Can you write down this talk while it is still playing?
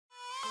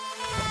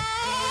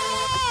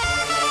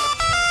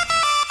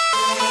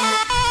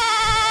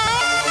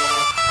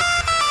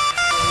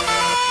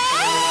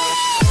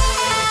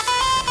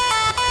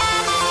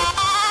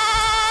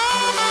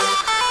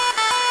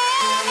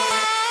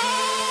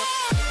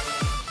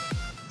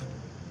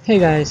Hey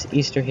guys,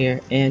 Easter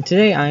here, and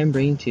today I am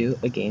bringing to you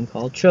a game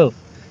called Trove.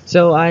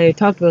 So I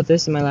talked about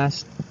this in my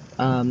last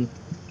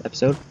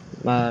episode,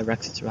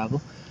 Rex and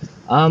Survival.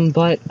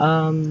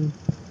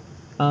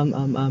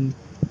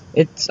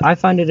 It's I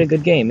find it a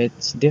good game.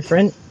 It's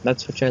different.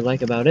 That's what I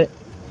like about it.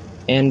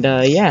 And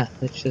yeah,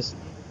 let's just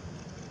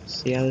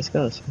see how this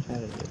goes.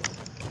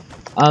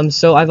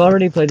 So I've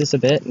already played this a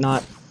bit,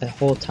 not a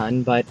whole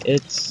ton, but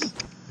it's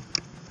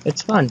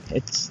fun.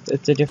 It's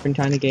a different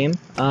kind of game.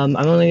 I'm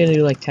only gonna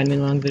do like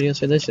 10-minute long videos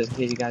for this, just in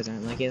case you guys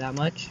aren't liking it that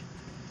much.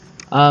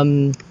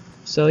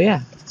 So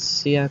yeah, let's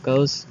see how it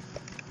goes.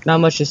 Not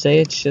much to say.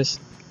 It's just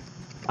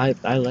I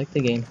like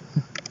the game.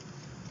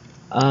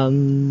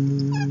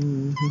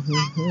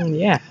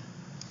 Yeah.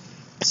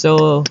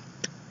 So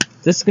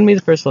this is gonna be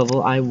the first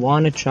level. I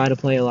want to try to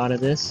play a lot of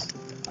this.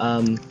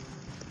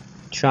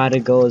 Try to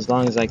go as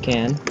long as I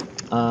can.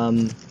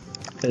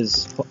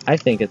 Because I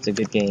think it's a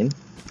good game,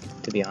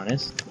 to be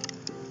honest.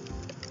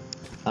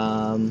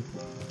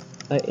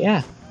 But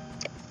yeah.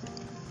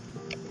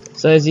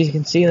 So as you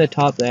can see in the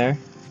top there,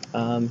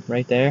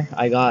 right there,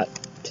 I got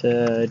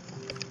to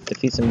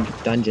defeat some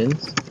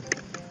dungeons.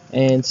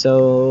 And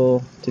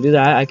so to do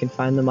that, I can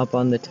find them up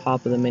on the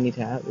top of the mini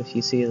tab. If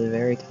you see the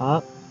very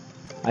top,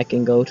 I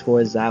can go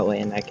towards that way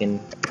and I can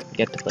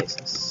get to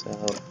places.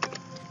 So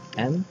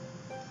M.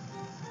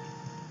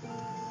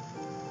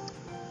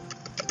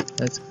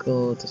 Let's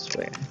go this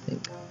way, I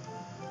think.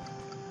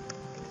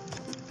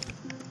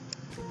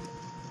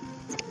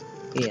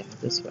 Yeah,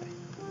 this way.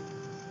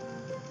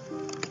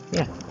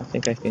 Yeah, I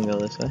think I can go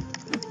this way.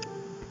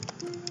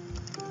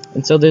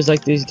 And so there's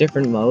like these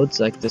different modes,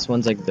 like this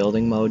one's like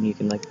building mode, and you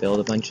can like build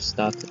a bunch of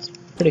stuff. It's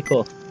pretty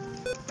cool.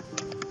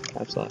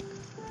 Caps lock.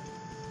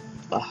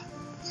 Ah.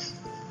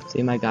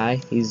 See my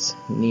guy? He's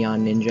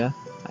Neon Ninja.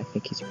 I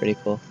think he's pretty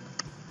cool.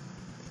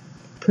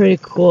 Pretty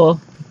cool,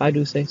 if I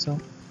do say so.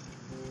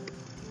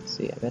 Let's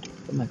see, I better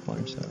put my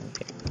cornerstone.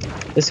 Okay.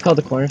 This is called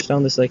the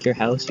cornerstone. This is like your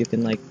house. You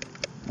can like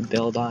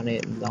build on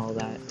it and all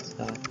that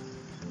stuff.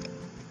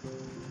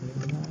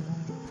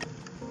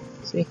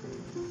 See?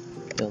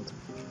 Build.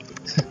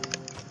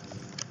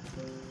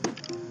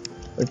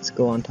 Let's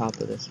go on top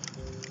of this.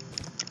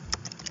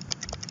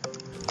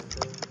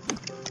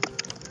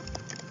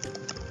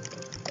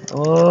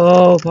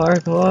 Oh,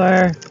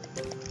 parkour!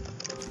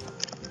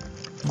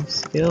 I'm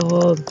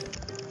skilled.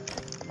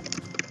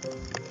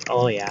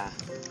 Oh yeah.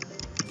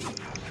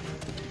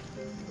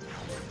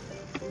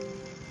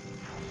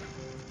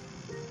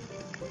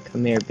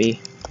 Come here, B.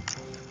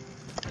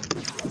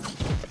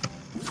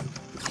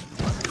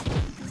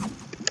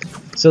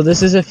 So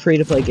this is a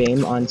free-to-play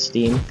game on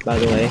Steam, by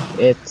the way.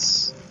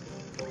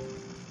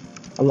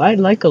 I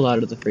like a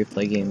lot of the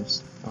free-play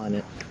games on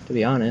it, to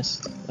be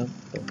honest. Oh,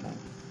 okay.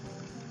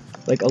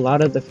 Like a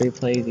lot of the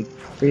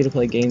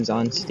free-to-play games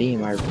on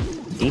Steam are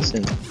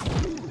decent.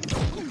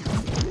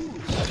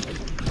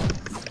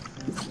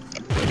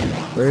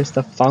 Where's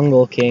the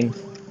fungal king?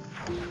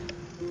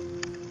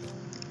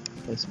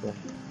 This way.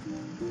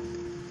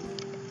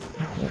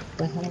 What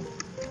the hell?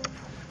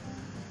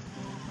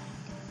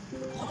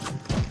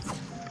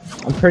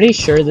 I'm pretty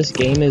sure this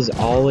game is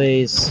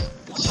always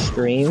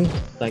streamed,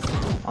 like,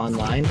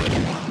 online.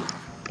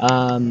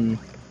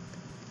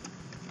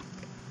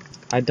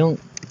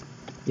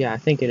 Yeah, I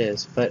think it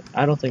is, but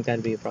I don't think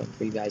that'd be a problem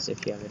for you guys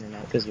if you have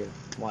internet, because you're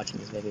watching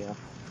this video.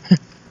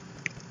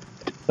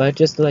 But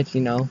just to let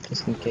you know,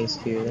 just in case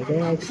you're like,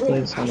 hey, I can play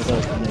this on the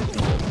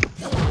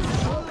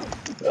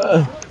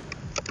go.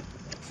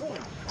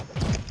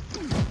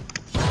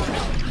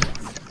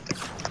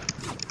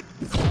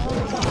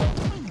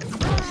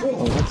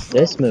 Oh, what's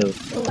this move?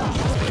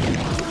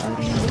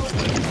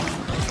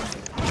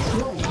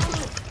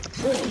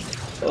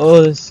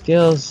 Oh, the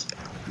skills.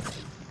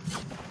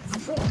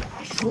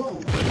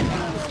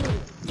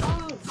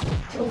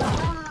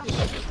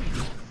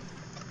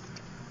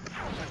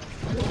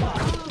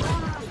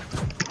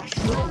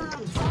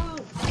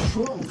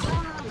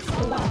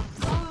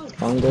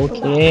 Congo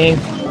King.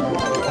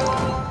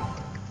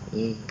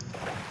 Yeah.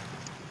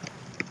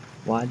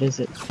 Why does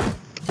it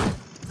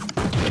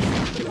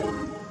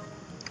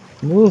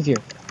move your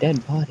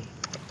dead body?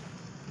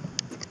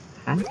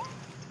 Huh?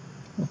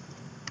 Oh.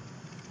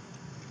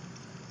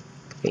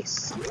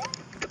 Face.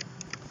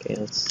 Okay,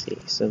 let's see.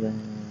 So then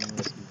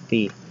it's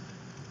B.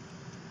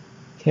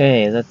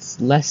 Okay, that's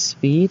less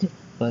speed,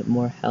 but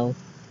more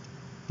health.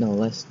 No,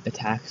 less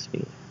attack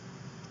speed.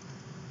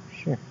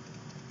 Sure.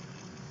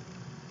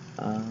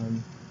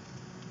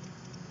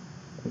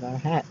 I got a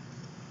hat.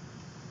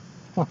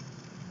 Huh.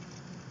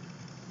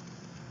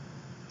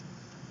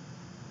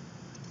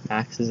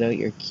 Maxes out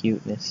your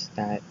cuteness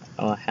stat.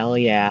 Oh, hell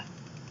yeah.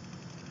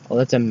 Oh,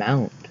 that's a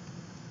mount.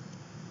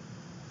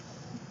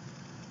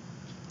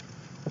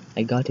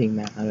 I got a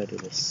mount out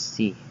of the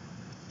sea.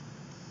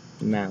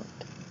 Mount.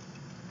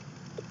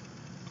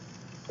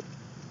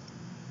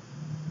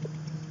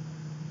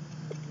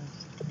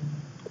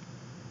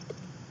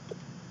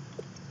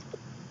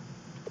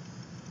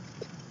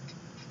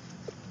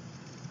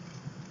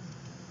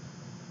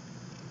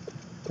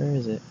 Where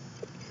is it?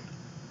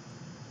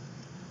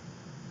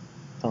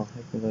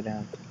 I can go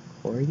down.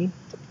 Corgi?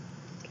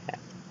 Cat.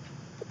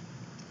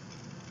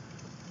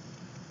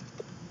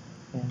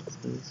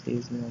 Fancy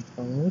seasonal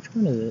promo. Which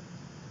one is it?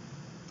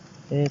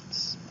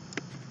 It's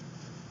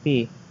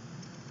B.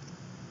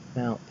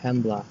 Mount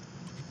Pembla.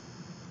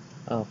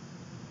 Oh.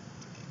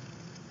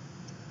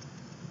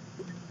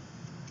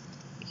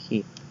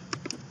 He.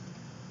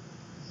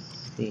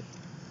 C.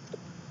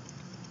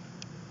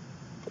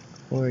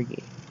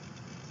 Corgi.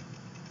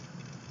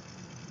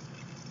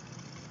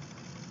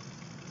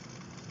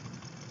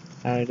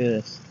 How do I do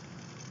this?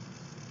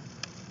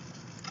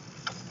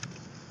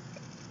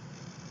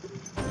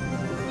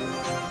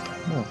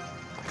 Oh.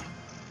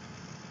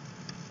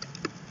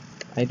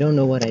 I don't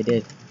know what I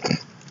did.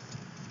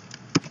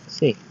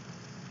 C.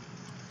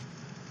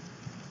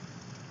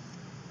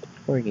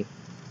 Corgi.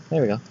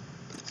 There we go.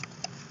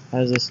 How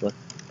does this look?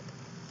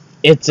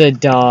 It's a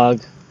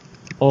dog.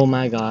 Oh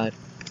my god.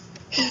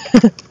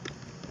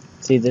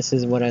 See, this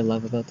is what I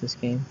love about this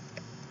game.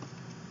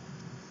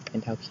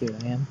 And how cute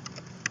I am.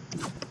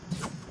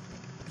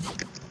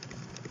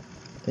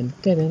 Dun,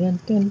 dun, dun, dun,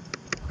 dun.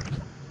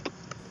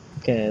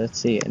 Okay, let's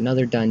see.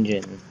 Another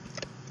dungeon.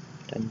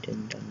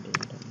 Dungeon.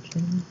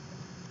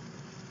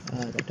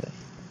 That way.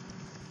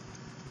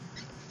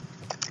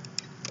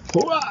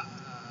 Hooah!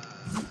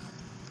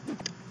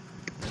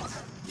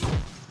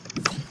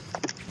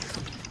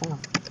 Oh.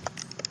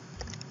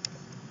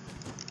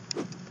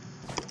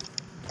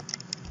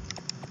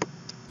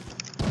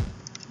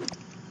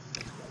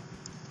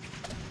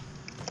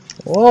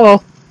 Whoa!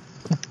 What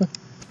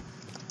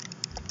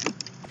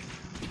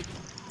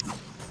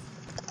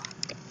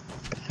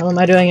the hell am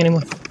I doing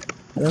anymore?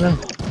 I don't know.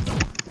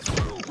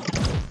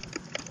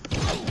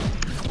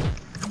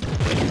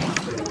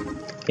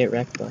 Get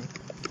wrecked, boy.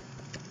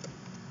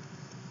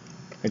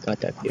 I got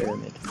that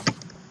pyramid.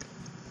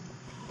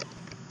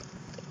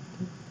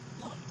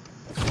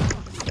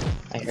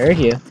 I heard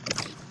you.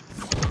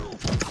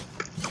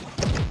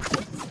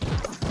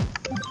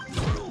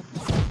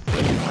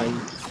 I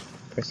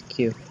press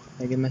Q.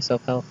 I give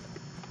myself health.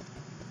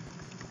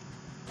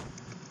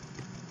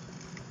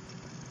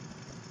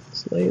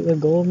 Slay the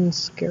golden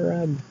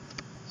scarab.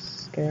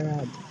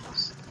 Scarab.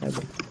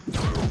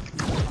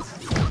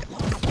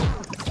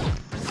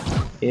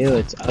 Ew,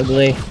 it's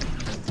ugly.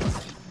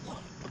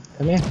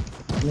 Come here.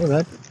 Come here,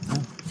 bud.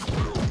 Oh.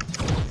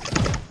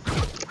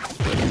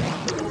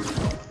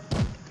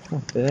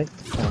 Oh, did I?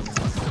 Oh, no.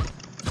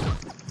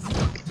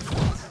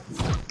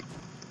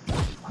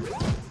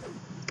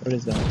 What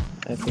is that?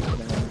 I picked it up.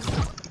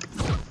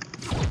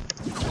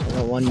 I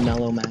got one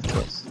mellow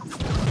mattress.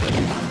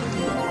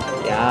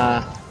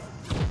 Yeah.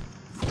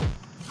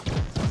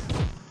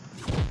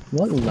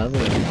 What level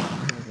is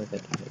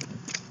that?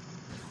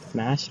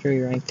 Mastery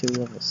rank 2,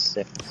 level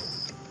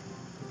 6.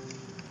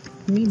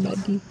 Me,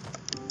 buddy.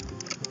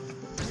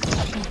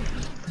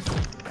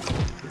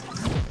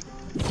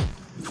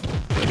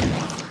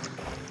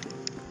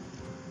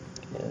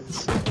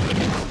 Yes.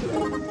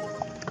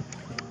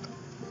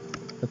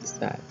 What's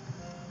that?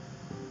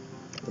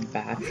 The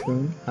bash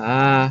room?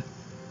 Ah!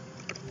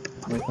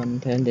 No pun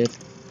intended.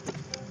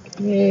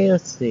 Okay,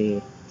 let's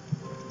see.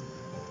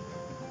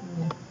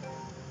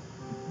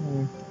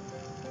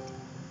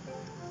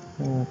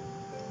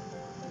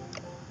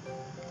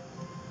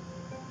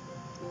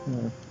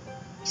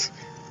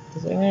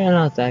 They're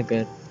not that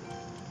good.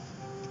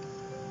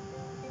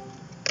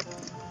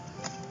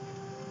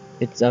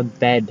 It's a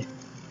bed.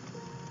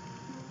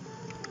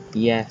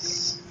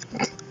 Yes.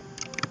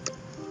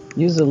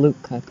 Use the loot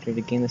collector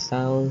to gain the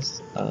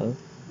styles of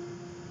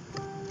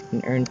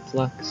and earn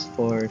flux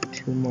for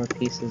 2 more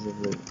pieces of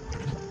loot.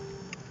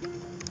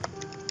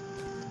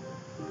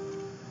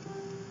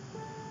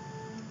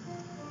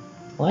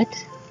 What?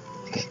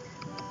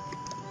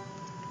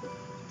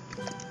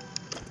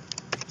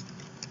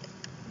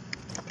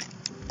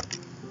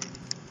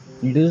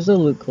 Use the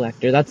loot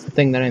collector. That's the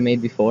thing that I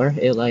made before.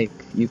 It, like,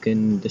 you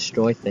can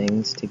destroy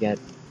things to get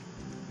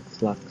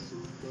flux.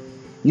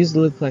 Use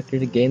the loot collector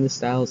to gain the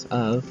styles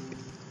of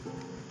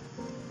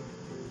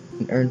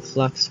and earn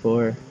flux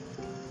for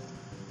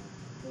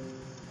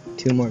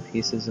 2 more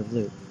pieces of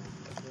loot.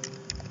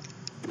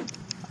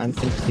 I'm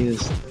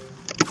confused.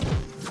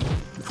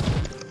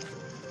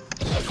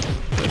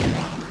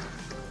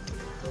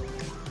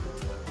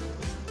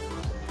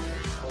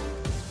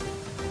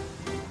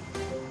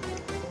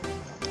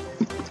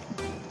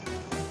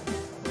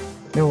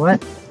 You know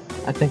what?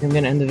 I think I'm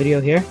gonna end the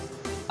video here.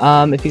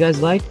 If you guys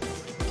liked,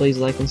 please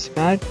like and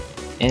subscribe,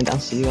 and I'll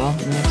see you all in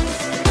the next video.